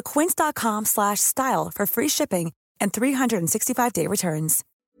 Go to quince.com/style for free shipping and 365-day returns.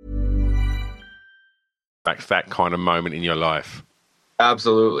 That's that kind of moment in your life.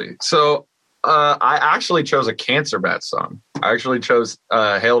 Absolutely. So I actually chose a Cancer Bat song. I actually chose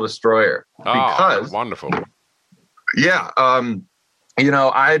Hail Destroyer because wonderful. Yeah.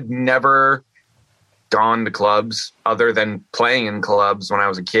 I'd never gone to clubs other than playing in clubs when I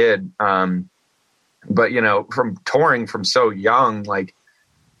was a kid. But, from touring from so young, like,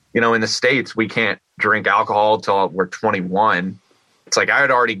 in the States, we can't drink alcohol till we're 21. It's like I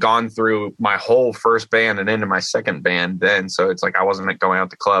had already gone through my whole first band and into my second band then. So it's like I wasn't going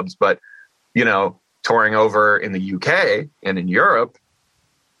out to clubs. But, touring over in the UK and in Europe,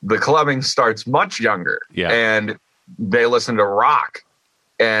 the clubbing starts much younger. Yeah. And they listen to rock.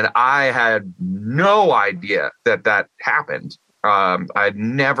 And I had no idea that happened. I'd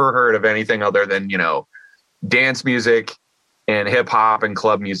never heard of anything other than, dance music and hip hop and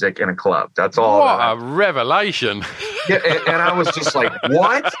club music in a club. That's all. What a revelation. Yeah, and I was just like,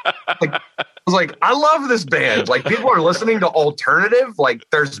 what? I was like, I love this band. Like, people are listening to alternative. Like,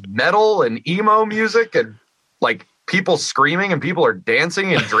 there's metal and emo music and like people screaming and people are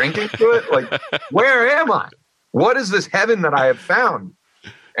dancing and drinking to it. Like, where am I? What is this heaven that I have found?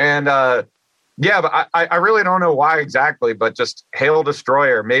 And but I really don't know why exactly, but just Hail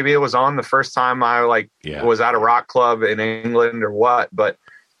Destroyer. Maybe it was on the first time I was at a rock club in England or what, but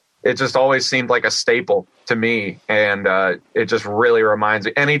it just always seemed like a staple to me. And it just really reminds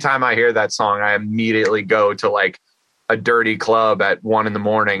me. Anytime I hear that song, I immediately go to like a dirty club at 1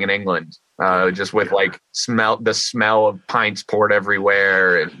 a.m. in England, just with like the smell of pints poured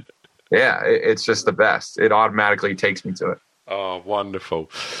everywhere. And it's just the best. It automatically takes me to it. Oh, wonderful.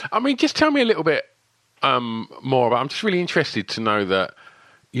 I mean, just tell me a little bit more about, I'm just really interested to know that,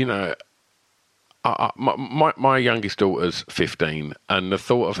 my youngest daughter's 15, and the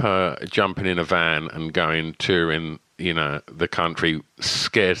thought of her jumping in a van and going touring, the country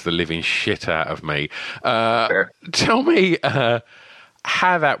scares the living shit out of me. Sure. Tell me how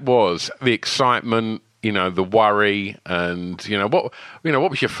that was, the excitement, the worry, and what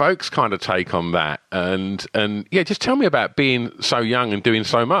was your folks' kind of take on that? And just tell me about being so young and doing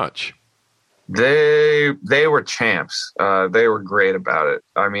so much. They were champs. They were great about it.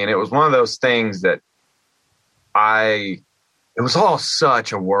 I mean, it was one of those things that it was all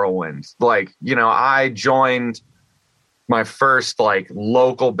such a whirlwind. Like, I joined my first like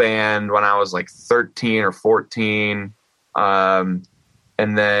local band when I was like 13 or 14.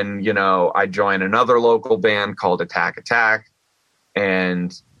 And then, I joined another local band called Attack Attack.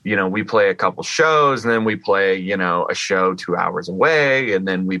 And, we play a couple shows, and then we play, a show 2 hours away. And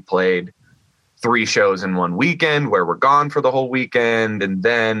then we played 3 shows in one weekend where we're gone for the whole weekend. And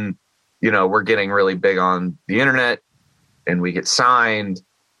then, we're getting really big on the internet, and we get signed,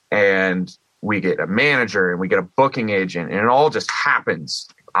 and we get a manager, and we get a booking agent, and it all just happens.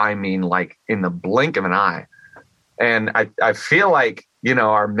 I mean, like in the blink of an eye. And I feel like,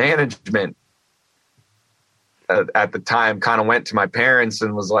 our management at the time kind of went to my parents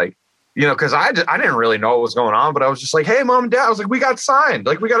and was like, because I didn't really know what was going on, but I was just like, hey, Mom and Dad, I was like, we got signed.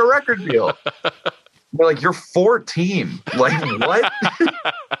 Like, we got a record deal. They're like, you're 14. Like, what?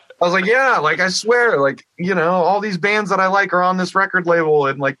 I was like, yeah, like, I swear, like, all these bands that I like are on this record label,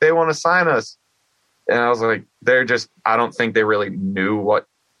 and like, they want to sign us. And I was like, I don't think they really knew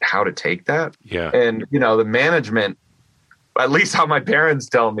how to take that. Yeah. And, the management, at least how my parents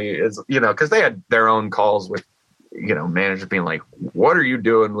tell me is, because they had their own calls with, managers being like, what are you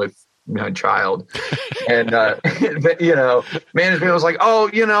doing with my child? And, management was like, oh,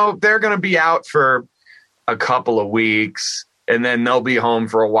 they're going to be out for a couple of weeks, and then they'll be home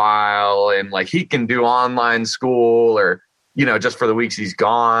for a while. And like, he can do online school or, just for the weeks he's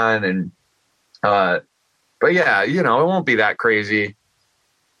gone. And, but yeah, it won't be that crazy.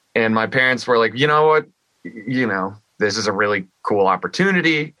 And my parents were like, you know what, this is a really cool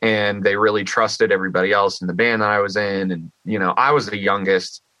opportunity. And they really trusted everybody else in the band that I was in. And, I was the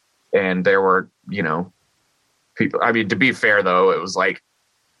youngest, and there were, people, I mean, to be fair though, it was like,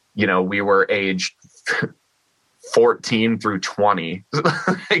 we were aged 14 through 20.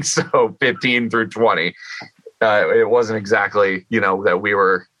 Like, so 15 through 20. It wasn't exactly, that we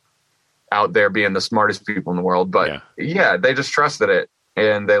were out there being the smartest people in the world, but yeah, they just trusted it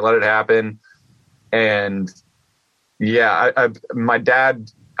and they let it happen. And yeah, my dad,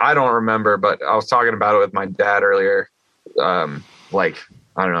 I don't remember, but I was talking about it with my dad earlier, like,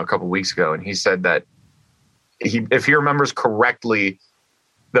 I don't know, a couple of weeks ago. And he said that if he remembers correctly,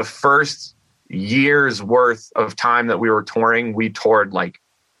 the first year's worth of time that we were touring, we toured like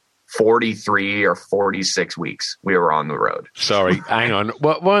 43 or 46 weeks we were on the road. Sorry, hang on.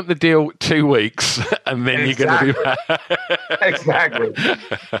 What weren't the deal 2 weeks and then you're going to be back? Exactly.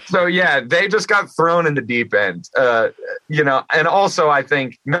 So yeah, they just got thrown in the deep end, and also I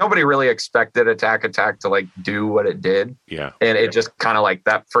think nobody really expected Attack to like do what it did. Yeah. And it just kind of like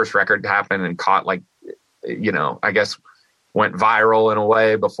that first record happened and caught like, I guess went viral in a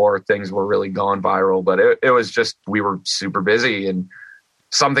way before things were really going viral, but it was just, we were super busy and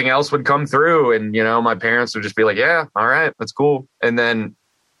something else would come through and, my parents would just be like, yeah, all right, that's cool. And then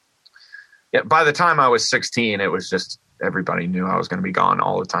by the time I was 16, it was just, everybody knew I was going to be gone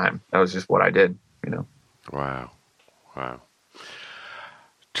all the time. That was just what I did, Wow.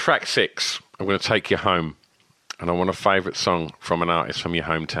 Track 6, I'm going to take you home. And I want a favorite song from an artist from your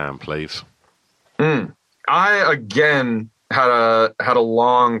hometown, please. I, again, had a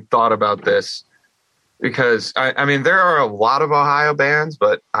long thought about this. Because, I mean, there are a lot of Ohio bands,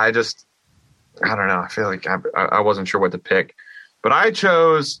 but I don't know. I feel like I wasn't sure what to pick. But I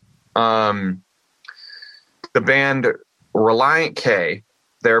chose the band Relient K.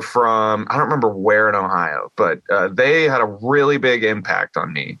 They're from, I don't remember where in Ohio, but they had a really big impact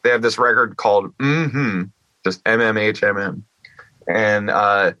on me. They have this record called just MMHMM. And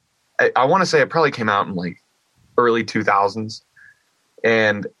I want to say it probably came out in like early 2000s.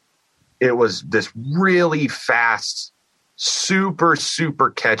 And it was this really fast, super, super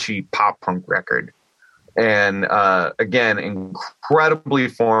catchy pop punk record. And again, incredibly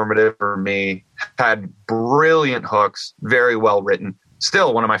formative for me. Had brilliant hooks, very well written.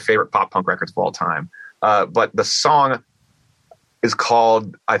 Still one of my favorite pop punk records of all time. But the song is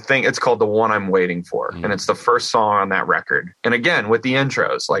called, I think it's called The One I'm Waiting For. And it's the first song on that record. And again, with the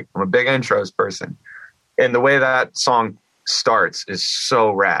intros, like I'm a big intros person. And the way that song starts is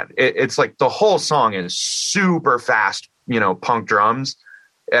so rad. It's like the whole song is super fast, punk drums.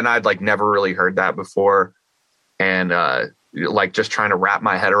 And I'd like never really heard that before. And like just trying to wrap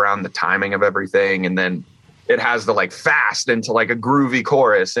my head around the timing of everything. And then it has the like fast into like a groovy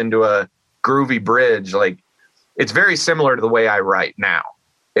chorus into a groovy bridge. Like it's very similar to the way I write now.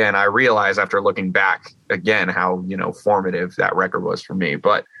 And I realize after looking back again, how, formative that record was for me.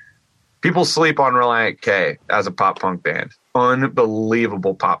 But people sleep on Relient K as a pop punk band.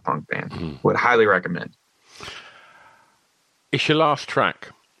 Unbelievable pop punk band. Would highly recommend. It's your last track,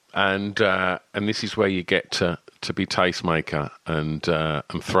 and this is where you get to be tastemaker and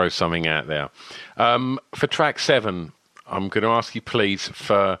throw something out there. For track 7, I'm going to ask you, please,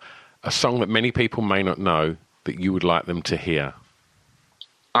 for a song that many people may not know that you would like them to hear.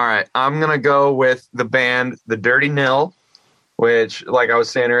 All right, I'm going to go with the band The Dirty Nil, which, like I was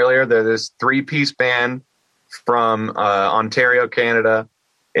saying earlier, they're this 3-piece band from Ontario, Canada.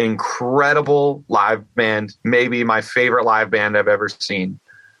 Incredible live band, maybe my favorite live band I've ever seen.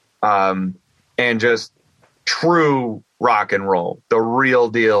 And just true rock and roll, the real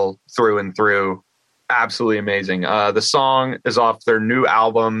deal through and through. Absolutely amazing. The song is off their new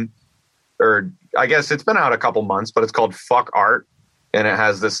album, or I guess it's been out a couple months, but it's called Fuck Art. And it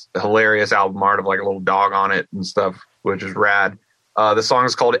has this hilarious album art of like a little dog on it and stuff, which is rad. The song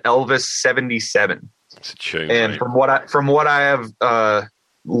is called Elvis 77. It's a tune, and right? from what I have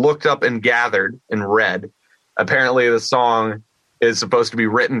looked up and gathered and read, apparently the song is supposed to be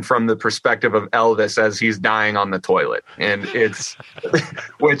written from the perspective of Elvis as he's dying on the toilet. And it's,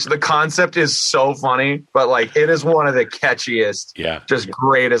 which the concept is so funny, but like it is one of the catchiest, just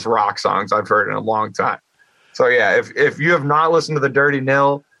greatest rock songs I've heard in a long time. So yeah, if you have not listened to The Dirty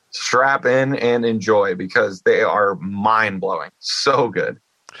Nil, strap in and enjoy because they are mind blowing. So good.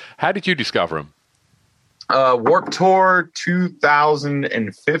 How did you discover them? Warped Tour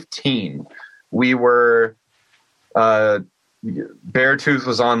 2015. We were, Beartooth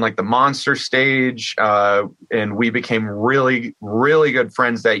was on like the Monster stage, and we became really, really good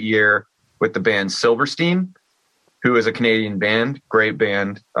friends that year with the band Silverstein, who is a Canadian band, great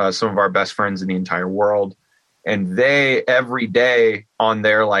band, some of our best friends in the entire world. And they, every day on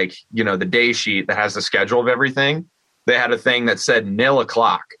their, like, the day sheet that has the schedule of everything, they had a thing that said 0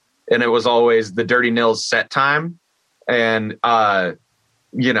 o'clock. And it was always the Dirty Nil's set time. And, after,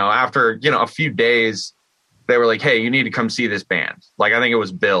 a few days, they were like, hey, you need to come see this band. Like, I think it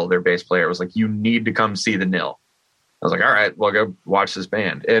was Bill, their bass player, was like, you need to come see the Nil. I was like, all right, well, go watch this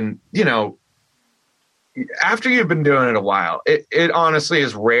band. And, you know, after you've been doing it a while, it honestly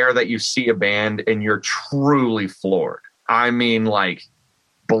is rare that you see a band and you're truly floored. I mean, like,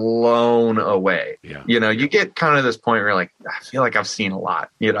 blown away. Yeah. You know, you get kind of this point where you're like, I feel like I've seen a lot,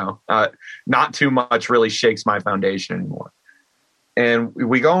 you know, not too much really shakes my foundation anymore. And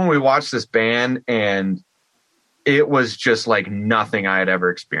we go and we watch this band, and it was just like nothing I had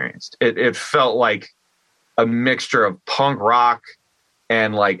ever experienced. It felt like a mixture of punk rock,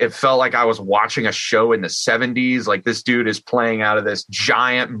 and like it felt like I was watching a show in the 70s. Like, this dude is playing out of this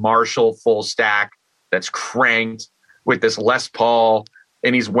giant Marshall full stack that's cranked with this Les Paul,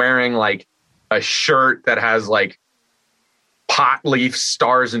 and he's wearing like a shirt that has like pot leaf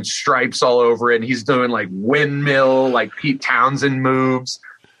stars and stripes all over it. And he's doing like windmill, like Pete Townsend moves.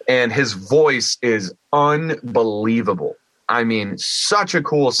 And his voice is unbelievable. I mean, such a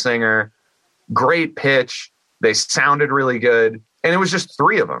cool singer, great pitch. They sounded really good. And it was just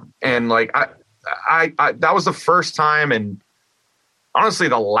three of them. And like, I that was the first time, and honestly,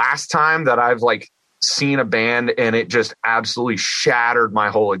 the last time that I've like seen a band and it just absolutely shattered my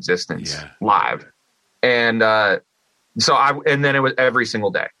whole existence live. And, and then it was every single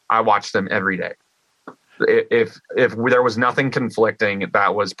day. I watched them every day. If there was nothing conflicting,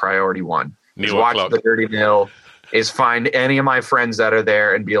 that was priority one. Is watch the Dirty Nil, is find any of my friends that are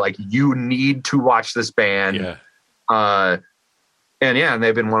there and be like, you need to watch this band. Yeah. And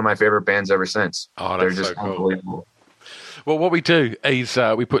they've been one of my favorite bands ever since. Oh, they're that's just so cool. unbelievable. Well, what we do is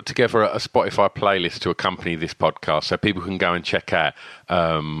we put together a Spotify playlist to accompany this podcast, so people can go and check out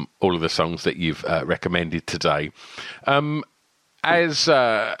all of the songs that you've recommended today. As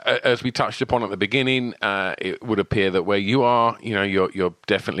we touched upon at the beginning, it would appear that where you are, you know, you're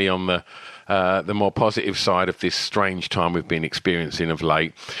definitely on the more positive side of this strange time we've been experiencing of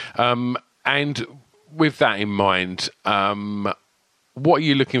late. And with that in mind, what are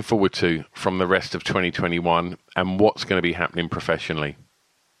you looking forward to from the rest of 2021, and what's going to be happening professionally?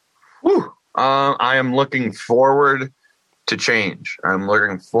 I am looking forward to change. I'm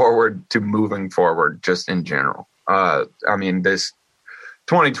looking forward to moving forward just in general. I mean, this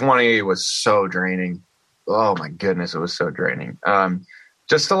 2020 was so draining. Oh my goodness, it was so draining.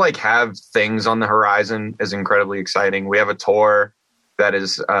 Just to like have things on the horizon is incredibly exciting. We have a tour that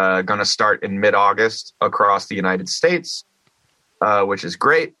is going to start in mid-August across the United States. Which is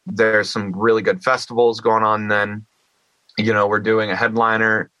great. There's some really good festivals going on then. You know, we're doing a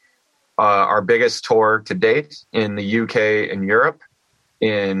headliner, our biggest tour to date in the UK and Europe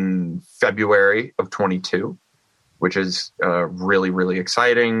in February of 22, which is really, really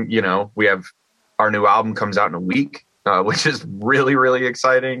exciting. You know, we have our new album comes out in a week, which is really, really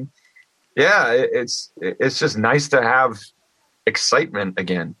exciting. Yeah, it's just nice to have excitement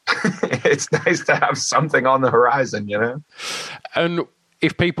again. It's nice to have something on the horizon, you know? And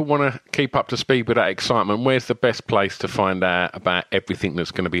if people want to keep up to speed with that excitement, where's the best place to find out about everything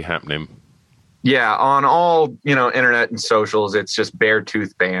that's going to be happening? Yeah, on all, you know, internet and socials, it's just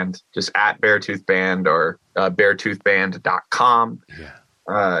Beartooth Band, just at Beartooth Band or beartoothband.com.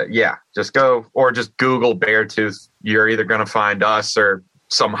 Just go, or just Google Beartooth. You're either going to find us or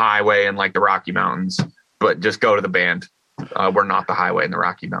some highway in like the Rocky Mountains, but just go to the band. We're not the highway in the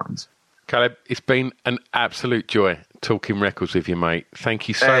Rocky Mountains. Caleb, it's been an absolute joy talking records with you, mate. Thank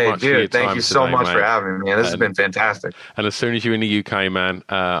you so much for your time. Thank you so much for having me, man. This has been fantastic. And as soon as you're in the UK, man,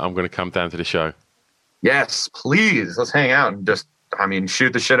 I'm going to come down to the show. Yes, please. Let's hang out and just,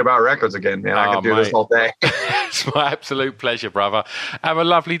 shoot the shit about records again, man. I could do this all day. It's my absolute pleasure, brother. Have a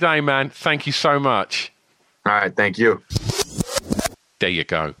lovely day, man. Thank you so much. All right, thank you. There you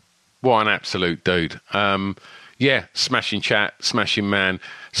go. What an absolute dude. Smashing chat, smashing man,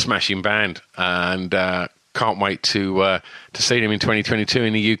 smashing band, and can't wait to see them in 2022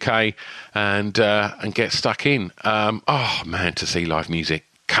 in the UK and get stuck in. To see live music.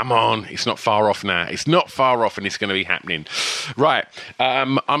 Come on, it's not far off now. It's not far off, and it's going to be happening. Right,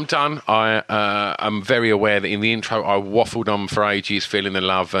 I'm done. I'm very aware that in the intro I waffled on for ages, feeling the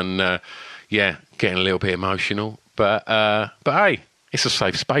love and getting a little bit emotional. But hey, it's a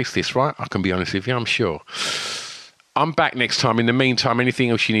safe space, this, right? I can be honest with you, I'm sure. I'm back next time. In the meantime, anything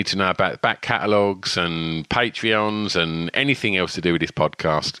else you need to know about back catalogues and Patreons and anything else to do with this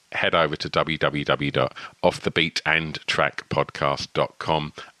podcast, head over to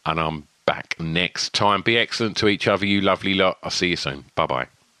www.offthebeatandtrackpodcast.com, and I'm back next time. Be excellent to each other, you lovely lot. I'll see you soon. Bye-bye.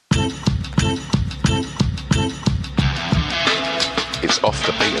 It's Off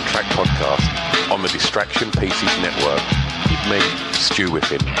the Beat and Track podcast on the Distraction Pieces Network with me, Stu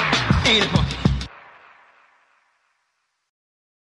Whiffen.